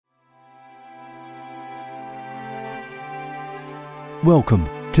Welcome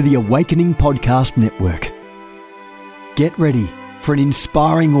to the Awakening Podcast Network. Get ready for an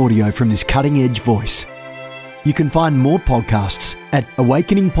inspiring audio from this cutting-edge voice. You can find more podcasts at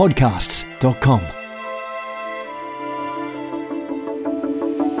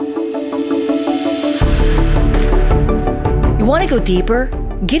awakeningpodcasts.com. You want to go deeper?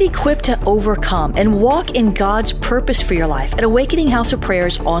 Get equipped to overcome and walk in God's purpose for your life at Awakening House of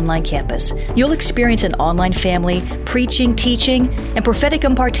Prayer's online campus. You'll experience an online family, preaching, teaching, and prophetic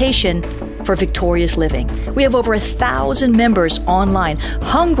impartation for victorious living. We have over 1,000 members online,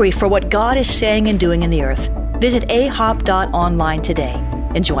 hungry for what God is saying and doing in the earth. Visit ahop.online today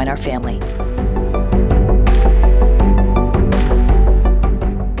and join our family.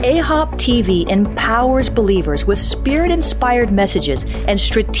 AHOP TV empowers believers with Spirit-inspired messages and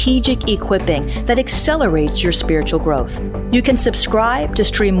strategic equipping that accelerates your spiritual growth. You can subscribe to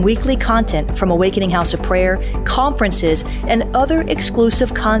stream weekly content from Awakening House of Prayer, conferences, and other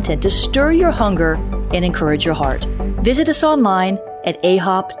exclusive content to stir your hunger and encourage your heart. Visit us online at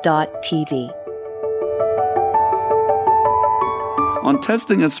ahop.tv. On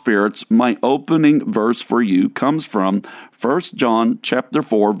testing of spirits, my opening verse for you comes from 1 John chapter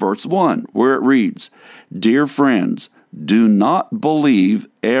 4, verse 1, where it reads, "Dear friends, do not believe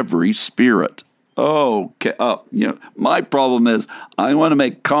every spirit." Okay, my problem is I want to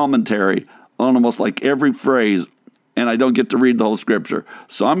make commentary on almost like every phrase, and I don't get to read the whole scripture.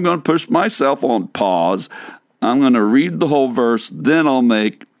 So I'm going to push myself on pause. I'm going to read the whole verse, then I'll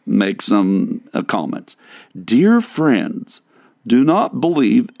make some comments. Dear friends, do not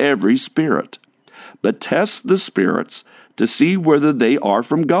believe every spirit, but test the spirits to see whether they are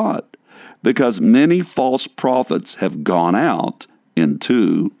from God, because many false prophets have gone out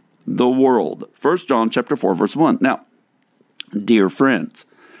into the world. 1 John chapter 4, verse 1. Now, dear friends,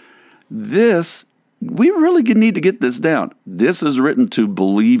 we really need to get this down. This is written to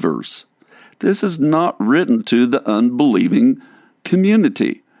believers. This is not written to the unbelieving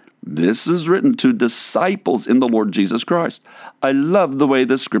community. This is written to disciples in the Lord Jesus Christ. I love the way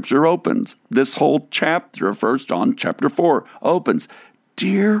this scripture opens. This whole chapter of 1 John chapter 4 opens.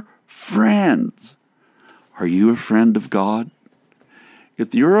 Dear friends, are you a friend of God?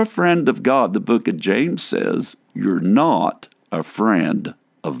 If you're a friend of God, the book of James says, you're not a friend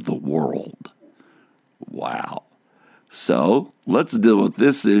of the world. Wow. So let's deal with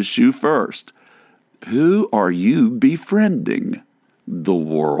this issue first. Who are you befriending? The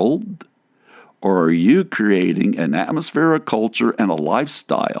world? Or are you creating an atmosphere, a culture, and a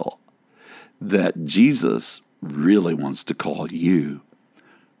lifestyle that Jesus really wants to call you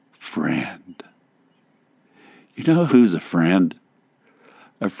friend? You know who's a friend?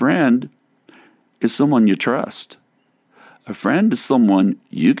 A friend is someone you trust. A friend is someone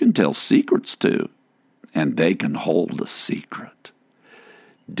you can tell secrets to, and they can hold a secret.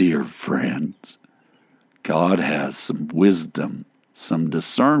 Dear friends, God has some wisdom, some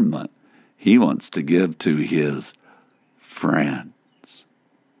discernment He wants to give to His friends.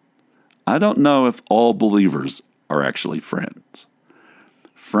 I don't know if all believers are actually friends.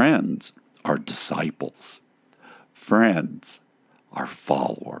 Friends are disciples. Friends are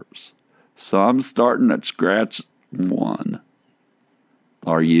followers. So I'm starting at scratch one.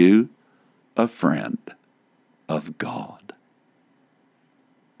 Are you a friend of God?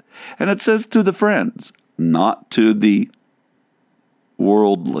 And it says to the friends, not to the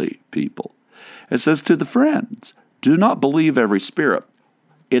worldly people. It says to the friends, do not believe every spirit.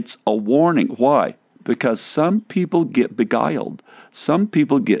 It's a warning. Why? Because some people get beguiled. Some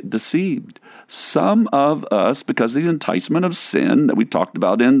people get deceived. Some of us, because of the enticement of sin that we talked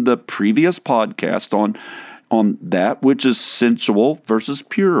about in the previous podcast on that which is sensual versus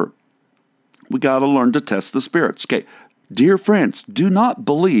pure. We got to learn to test the spirits. Okay, dear friends, do not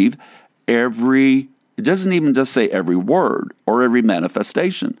believe it doesn't even just say every word or every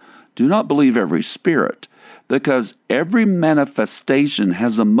manifestation. Do not believe every spirit, because every manifestation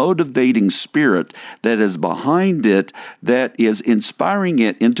has a motivating spirit that is behind it, that is inspiring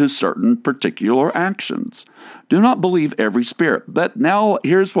it into certain particular actions. Do not believe every spirit. But now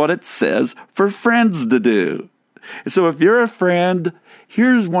here's what it says for friends to do. So if you're a friend,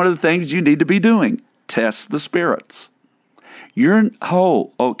 here's one of the things you need to be doing. Test the spirits. Listen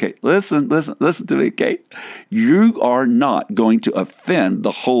to me, okay? You are not going to offend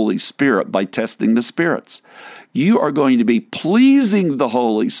the Holy Spirit by testing the spirits. You are going to be pleasing the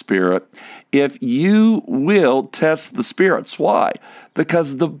Holy Spirit if you will test the spirits. Why?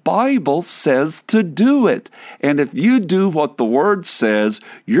 Because the Bible says to do it. And if you do what the Word says,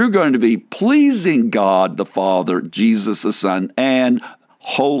 you're going to be pleasing God the Father, Jesus the Son, and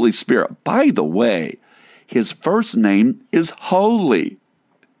Holy Spirit. By the way, His first name is holy.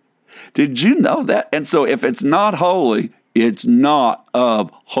 Did you know that? And so if it's not holy, it's not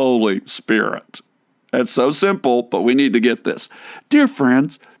of Holy Spirit. That's so simple, but we need to get this. Dear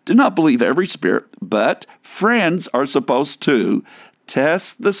friends, do not believe every spirit, but friends are supposed to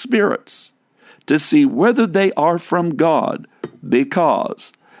test the spirits to see whether they are from God,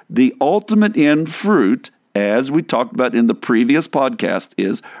 because the ultimate end fruit, as we talked about in the previous podcast,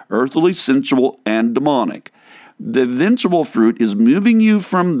 is earthly, sensual, and demonic. The eventual fruit is moving you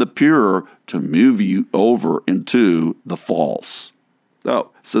from the pure to move you over into the false.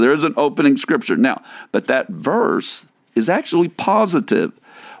 Oh, so there's an opening scripture. Now, but that verse is actually positive.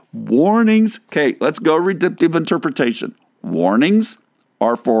 Warnings, okay, let's go redemptive interpretation. Warnings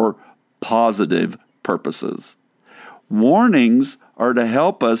are for positive purposes. Warnings are to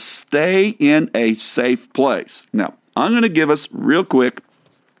help us stay in a safe place. Now, I'm going to give us real quick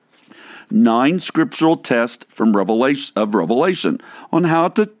 9 scriptural tests from Revelation on how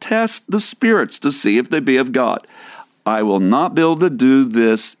to test the spirits to see if they be of God. I will not be able to do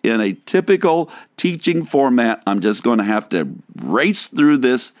this in a typical teaching format. I'm just going to have to race through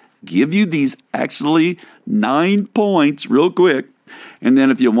this, give you these actually 9 points real quick. And then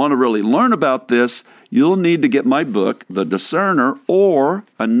if you want to really learn about this, you'll need to get my book, The Discerner, or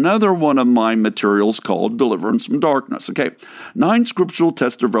another one of my materials called Deliverance from Darkness. Okay, 9 scriptural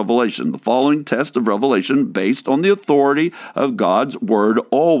tests of revelation. The following test of revelation, based on the authority of God's Word,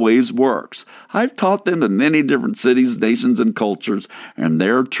 always works. I've taught them in many different cities, nations, and cultures, and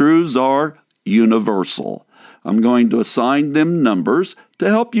their truths are universal. I'm going to assign them numbers to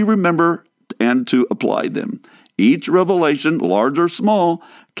help you remember and to apply them. Each revelation, large or small,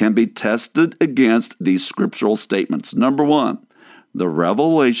 can be tested against these scriptural statements. Number 1, the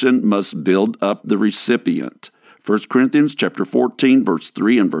revelation must build up the recipient. 1 Corinthians chapter 14, verse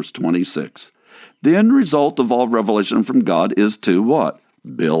 3 and verse 26. The end result of all revelation from God is to what?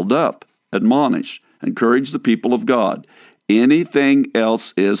 Build up, admonish, encourage the people of God. Anything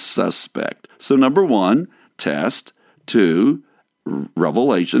else is suspect. So number 1, test. 2,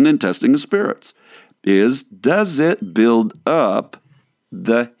 revelation and testing the spirits. Does it build up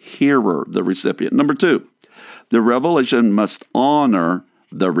the hearer, the recipient? Number 2, the revelation must honor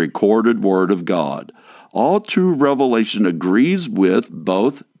the recorded word of God. All true revelation agrees with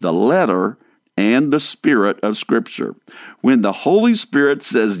both the letter and the spirit of Scripture. When the Holy Spirit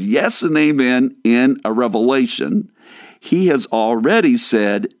says yes and amen in a revelation, He has already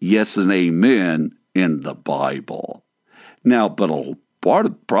said yes and amen in the Bible. Now, but part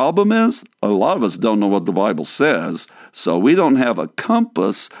of the problem is a lot of us don't know what the Bible says, so we don't have a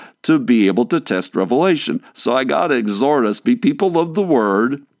compass to be able to test revelation. So I got to exhort us, be people of the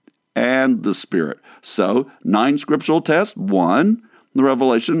Word and the Spirit. So 9 scriptural tests. 1, the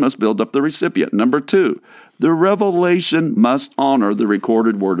revelation must build up the recipient. Number 2, the revelation must honor the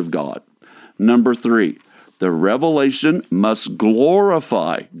recorded Word of God. Number 3, the revelation must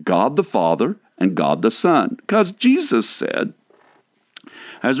glorify God the Father and God the Son, because Jesus said,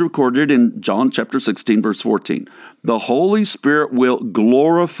 as recorded in John chapter 16, verse 14, the Holy Spirit will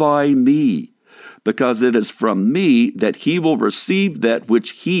glorify me, because it is from me that He will receive that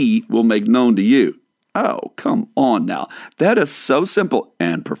which He will make known to you. Oh, come on now. That is so simple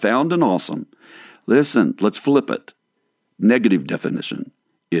and profound and awesome. Listen, let's flip it. Negative definition.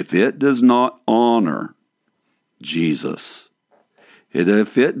 If it does not honor Jesus,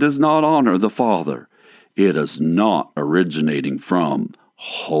 if it does not honor the Father, it is not originating from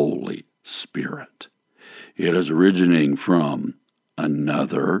Holy Spirit. It is originating from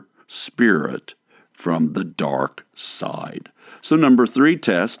another spirit from the dark side. So number 3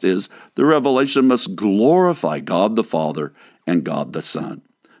 test is the revelation must glorify God the Father and God the Son.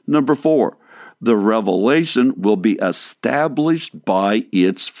 Number 4, the revelation will be established by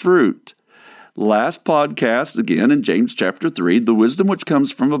its fruit. Last podcast, again in James chapter 3, the wisdom which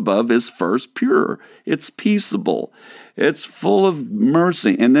comes from above is first pure. It's peaceable. It's full of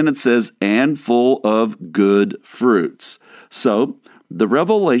mercy. And then it says, and full of good fruits. So the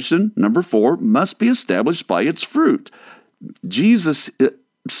revelation, number 4, must be established by its fruit. Jesus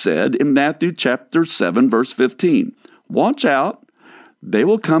said in Matthew chapter 7, verse 15, watch out, they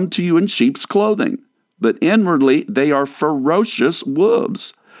will come to you in sheep's clothing, but inwardly they are ferocious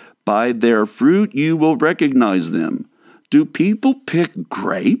wolves. By their fruit you will recognize them. Do people pick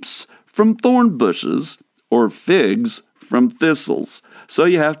grapes from thorn bushes or figs from thistles? So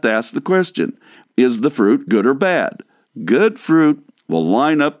you have to ask the question, is the fruit good or bad? Good fruit will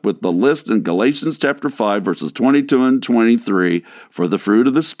line up with the list in Galatians chapter 5, verses 22 and 23, for the fruit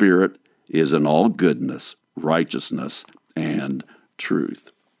of the Spirit is in all goodness, righteousness, and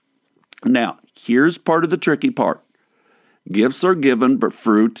truth. Now, here's part of the tricky part. Gifts are given, but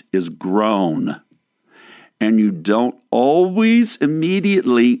fruit is grown. And you don't always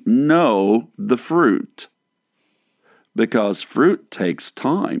immediately know the fruit, because fruit takes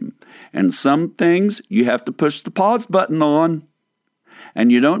time. And some things you have to push the pause button on.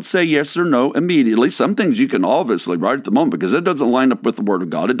 And you don't say yes or no immediately. Some things you can obviously right at the moment because it doesn't line up with the Word of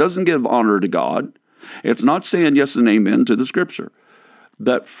God. It doesn't give honor to God. It's not saying yes and amen to the Scripture.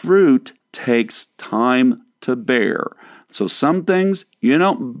 But fruit takes time to bear. So some things, you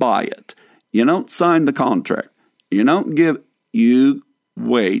don't buy it. You don't sign the contract. You don't give, you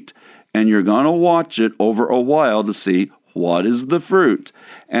wait, and you're going to watch it over a while to see what is the fruit.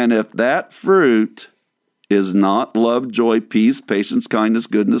 And if that fruit is not love, joy, peace, patience, kindness,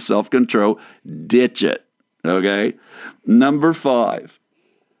 goodness, self-control, ditch it, okay? Number 5,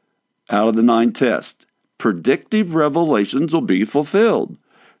 out of the 9 tests, predictive revelations will be fulfilled.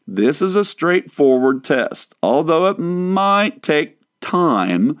 This is a straightforward test, although it might take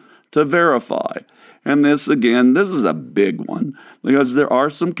time to verify. And this is a big one because there are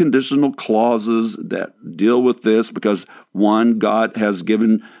some conditional clauses that deal with this because, 1, God has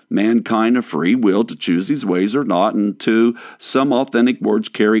given mankind a free will to choose these ways or not, and 2, some authentic words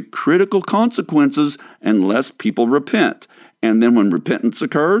carry critical consequences unless people repent. And then when repentance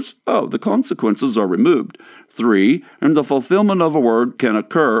occurs, the consequences are removed. 3, and the fulfillment of a word can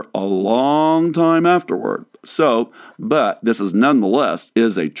occur a long time afterward. But this is nonetheless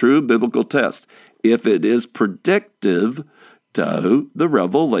is a true biblical test. If it is predictive, the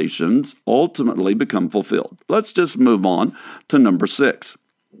revelations ultimately become fulfilled. Let's just move on to number 6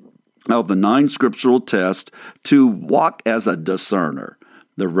 of the 9 scriptural tests to walk as a discerner.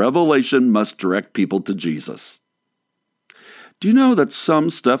 The revelation must direct people to Jesus. Do you know that some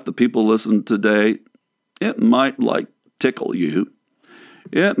stuff that people listen to today, it might tickle you.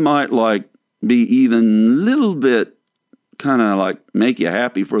 It might be even a little bit kind of make you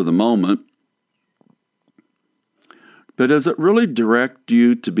happy for the moment. But does it really direct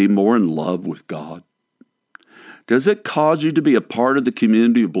you to be more in love with God? Does it cause you to be a part of the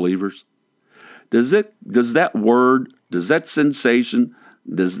community of believers? Does that word, does that sensation,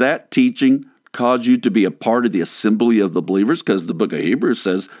 does that teaching cause you to be a part of the assembly of the believers? Because the book of Hebrews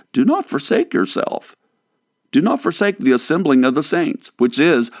says, do not forsake yourself. Do not forsake the assembling of the saints, which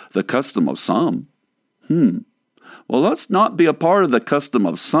is the custom of some. Well, let's not be a part of the custom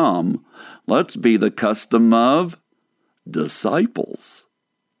of some. Let's be the custom of disciples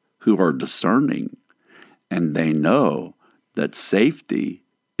who are discerning, and they know that safety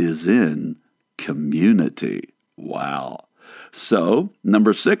is in community. Wow. So,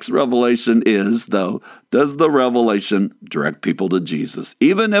 number 6 revelation is, does the revelation direct people to Jesus?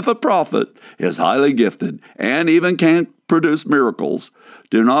 Even if a prophet is highly gifted and even can produce miracles,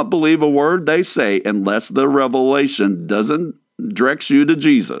 do not believe a word they say unless the revelation doesn't direct you to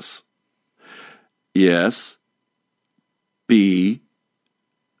Jesus. Yes, be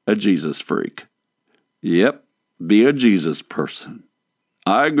a Jesus freak. Yep, be a Jesus person.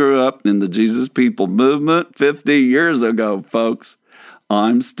 I grew up in the Jesus People movement 50 years ago, folks.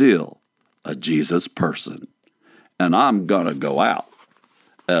 I'm still a Jesus person, and I'm going to go out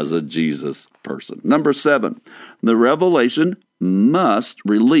as a Jesus person. Number 7, the revelation must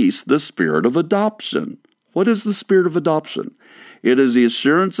release the spirit of adoption. What is the spirit of adoption? It is the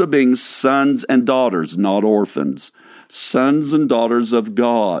assurance of being sons and daughters, not orphans, sons and daughters of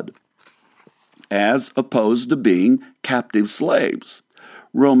God, as opposed to being captive slaves.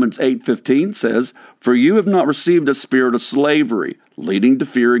 Romans 8:15 says, "For you have not received a spirit of slavery, leading to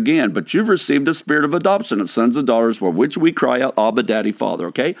fear again, but you've received a spirit of adoption as sons and daughters, for which we cry out, Abba, Daddy, Father."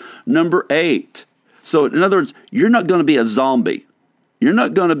 Okay? Number 8. So, in other words, you're not going to be a zombie. You're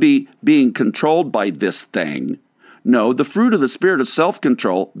not going to be being controlled by this thing. No, the fruit of the Spirit of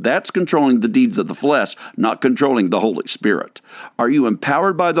self-control, that's controlling the deeds of the flesh, not controlling the Holy Spirit. Are you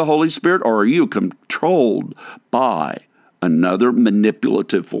empowered by the Holy Spirit, or are you controlled by another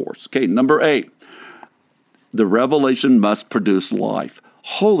manipulative force? Okay, number 8. The revelation must produce life.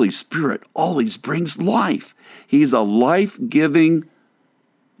 Holy Spirit always brings life. He's a life-giving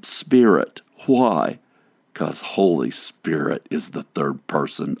Spirit. Why? Because Holy Spirit is the third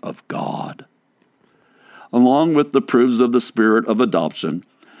person of God. Along with the proofs of the spirit of adoption,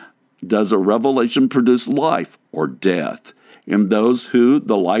 does a revelation produce life or death in those who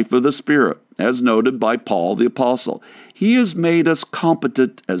the life of the Spirit, as noted by Paul the Apostle? He has made us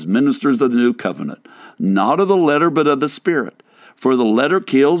competent as ministers of the new covenant, not of the letter but of the Spirit. For the letter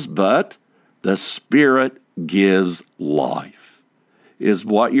kills, but the Spirit gives life. Is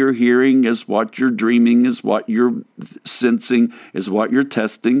what you're hearing, is what you're dreaming, is what you're sensing, is what you're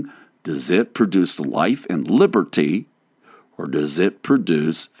testing Does it produce life and liberty, or does it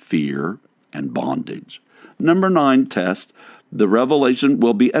produce fear and bondage? Number 9 test. The revelation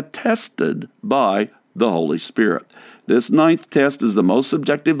will be attested by the Holy Spirit. This 9th test is the most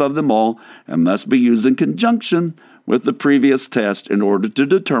subjective of them all and must be used in conjunction with the previous test in order to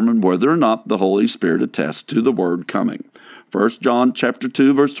determine whether or not the Holy Spirit attests to the word coming. 1 John chapter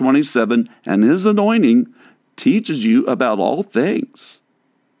 2, verse 27, and his anointing teaches you about all things,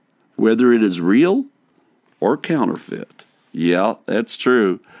 whether it is real or counterfeit. Yeah, that's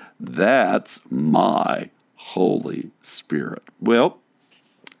true. That's my Holy Spirit. Well,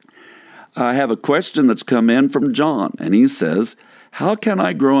 I have a question that's come in from John, and he says, how can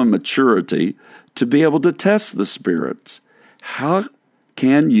I grow in maturity to be able to test the spirits? How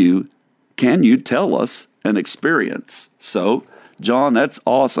can you tell us an experience? So, John, that's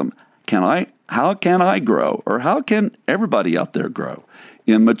awesome. How can I grow, or how can everybody out there grow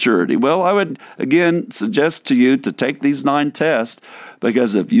in maturity? Well, I would, again, suggest to you to take these 9 tests,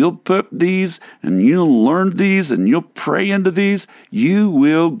 because if you'll put these and you'll learn these and you'll pray into these, you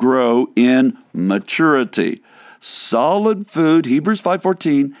will grow in maturity. Solid food, Hebrews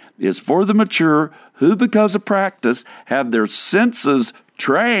 5:14, is for the mature who, because of practice, have their senses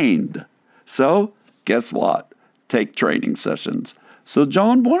trained. So, guess what? Take training sessions. So,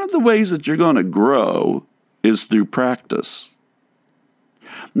 John, one of the ways that you're going to grow is through practice.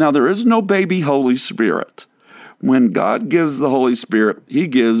 Now, there is no baby Holy Spirit. When God gives the Holy Spirit, he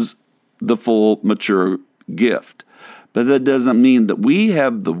gives the full mature gift. But that doesn't mean that we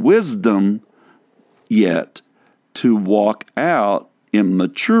have the wisdom yet to walk out in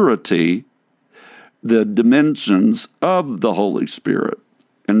maturity the dimensions of the Holy Spirit.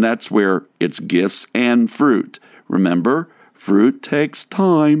 And that's where it's gifts and fruit. Remember, fruit takes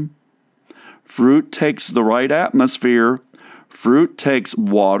time. Fruit takes the right atmosphere. Fruit takes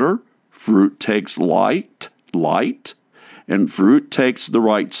water. Fruit takes light, and fruit takes the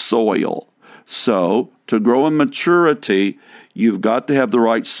right soil. So, to grow in maturity, you've got to have the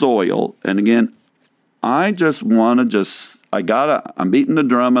right soil. And again, I'm beating the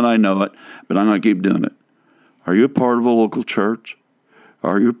drum and I know it, but I'm going to keep doing it. Are you a part of a local church?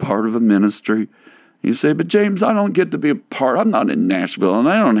 Are you a part of a ministry? You say, but James, I don't get to be a part. I'm not in Nashville, and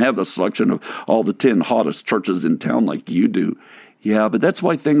I don't have the selection of all the 10 hottest churches in town like you do. Yeah, but that's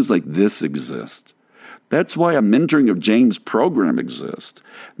why things like this exist. That's why a Mentoring of James program exists.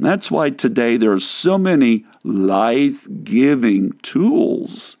 And that's why today there are so many life-giving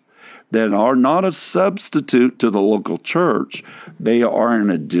tools that are not a substitute to the local church. They are an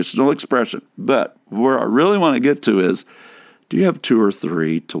additional expression. But where I really want to get to is, do you have 2 or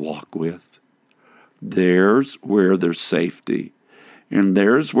 3 to walk with? There's where there's safety. And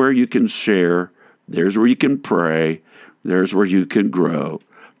there's where you can share. There's where you can pray. There's where you can grow.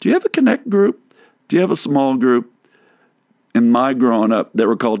 Do you have a connect group? Do you have a small group? In my growing up, they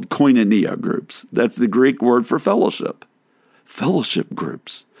were called koinonia groups. That's the Greek word for fellowship. Fellowship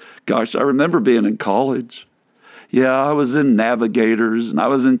groups. Gosh, I remember being in college. Yeah, I was in Navigators, and I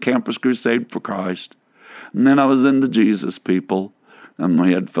was in Campus Crusade for Christ. And then I was in the Jesus People, and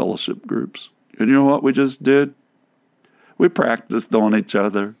we had fellowship groups. And you know what we just did? We practiced on each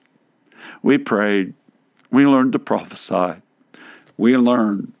other. We prayed. We learned to prophesy. We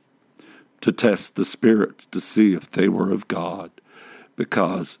learned to test the spirits to see if they were of God,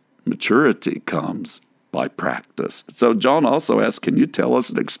 because maturity comes by practice. So John also asked, can you tell us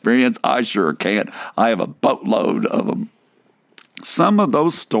an experience? I sure can. I have a boatload of them. Some of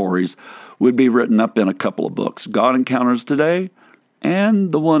those stories would be written up in a couple of books. God Encounters Today,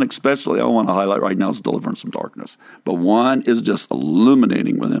 and the one especially I want to highlight right now is Deliverance from Darkness. But one is just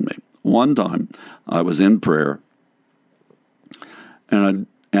illuminating within me. One time I was in prayer, and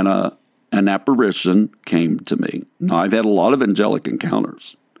an apparition came to me. Now, I've had a lot of angelic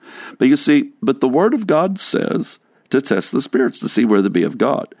encounters. But you see, the Word of God says to test the spirits to see where they be of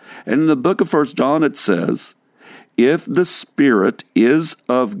God. And in the book of 1 John, it says, if the Spirit is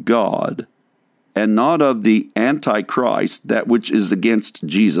of God and not of the Antichrist, that which is against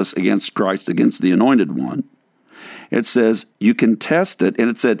Jesus, against Christ, against the Anointed One, it says you can test it, and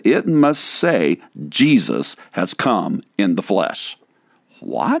it said it must say Jesus has come in the flesh.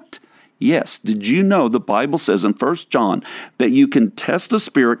 What? Yes. Did you know the Bible says in 1 John that you can test a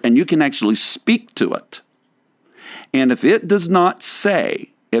spirit and you can actually speak to it? And if it does not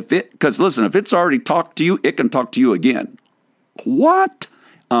say, because listen, if it's already talked to you, it can talk to you again. What?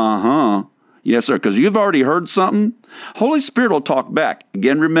 Yes, sir, because you've already heard something. Holy Spirit will talk back.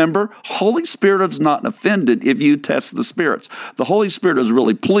 Again, remember, Holy Spirit is not offended if you test the spirits. The Holy Spirit is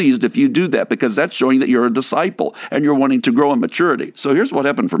really pleased if you do that, because that's showing that you're a disciple and you're wanting to grow in maturity. So here's what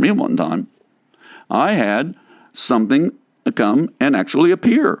happened for me one time. I had something come and actually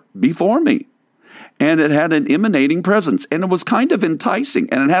appear before me. And it had an emanating presence, and it was kind of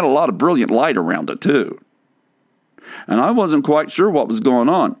enticing, and it had a lot of brilliant light around it too. And I wasn't quite sure what was going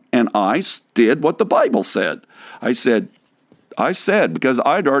on. And I did what the Bible said. I said, because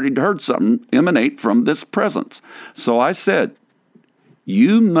I'd already heard something emanate from this presence. So I said,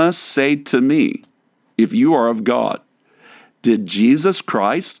 you must say to me, if you are of God, did Jesus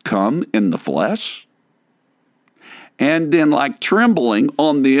Christ come in the flesh? And then, like trembling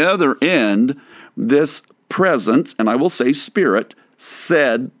on the other end, this presence, and I will say spirit,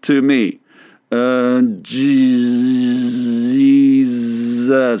 said to me, Jesus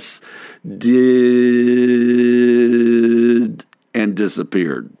did, and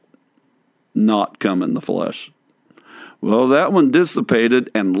disappeared, not come in the flesh. Well, that one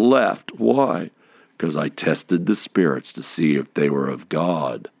dissipated and left. Why? Because I tested the spirits to see if they were of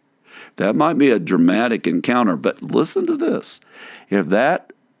God. That might be a dramatic encounter, but listen to this. If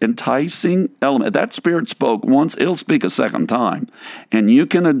that enticing element, that spirit spoke once, it'll speak a second time. And you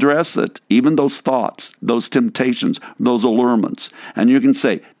can address it, even those thoughts, those temptations, those allurements. And you can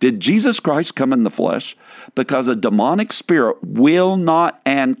say, did Jesus Christ come in the flesh? Because a demonic spirit will not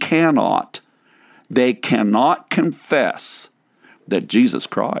and cannot, they cannot confess that Jesus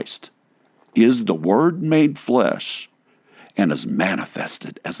Christ is the Word made flesh and is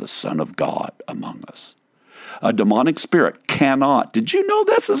manifested as the Son of God among us. A demonic spirit cannot. Did you know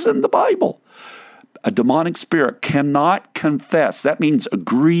this is in the Bible? A demonic spirit cannot confess. That means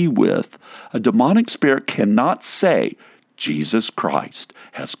agree with. A demonic spirit cannot say, Jesus Christ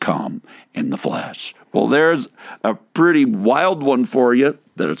has come in the flesh. Well, there's a pretty wild one for you,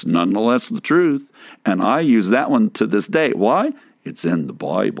 but it's nonetheless the truth. And I use that one to this day. Why? It's in the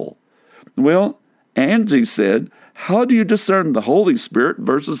Bible. Well, Angie said, how do you discern the Holy Spirit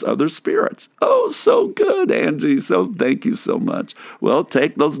versus other spirits? Oh, so good, Angie. So thank you so much. Well,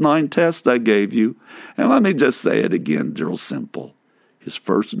 take those 9 tests I gave you. And let me just say it again, real simple. His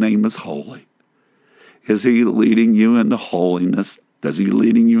first name is holy. Is he leading you into holiness? Is he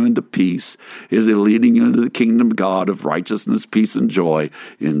leading you into peace? Is he leading you into the kingdom of God of righteousness, peace, and joy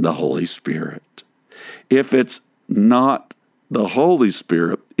in the Holy Spirit? If it's not the Holy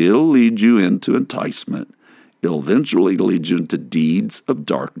Spirit, it'll lead you into enticement. It'll eventually lead you into deeds of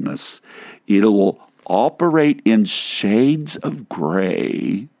darkness. It will operate in shades of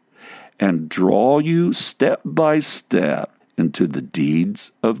gray and draw you step by step into the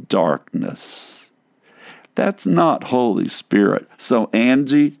deeds of darkness. That's not Holy Spirit. So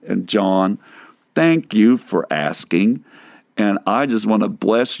Angie and John, thank you for asking. And I just want to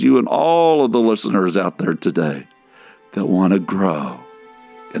bless you and all of the listeners out there today that want to grow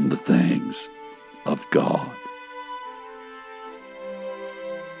in the things of God.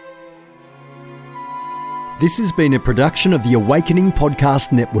 This has been a production of the Awakening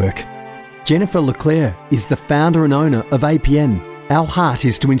Podcast Network. Jennifer LeClaire is the founder and owner of APN. Our heart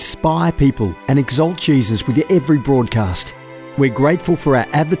is to inspire people and exalt Jesus with every broadcast. We're grateful for our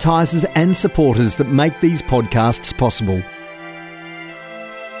advertisers and supporters that make these podcasts possible.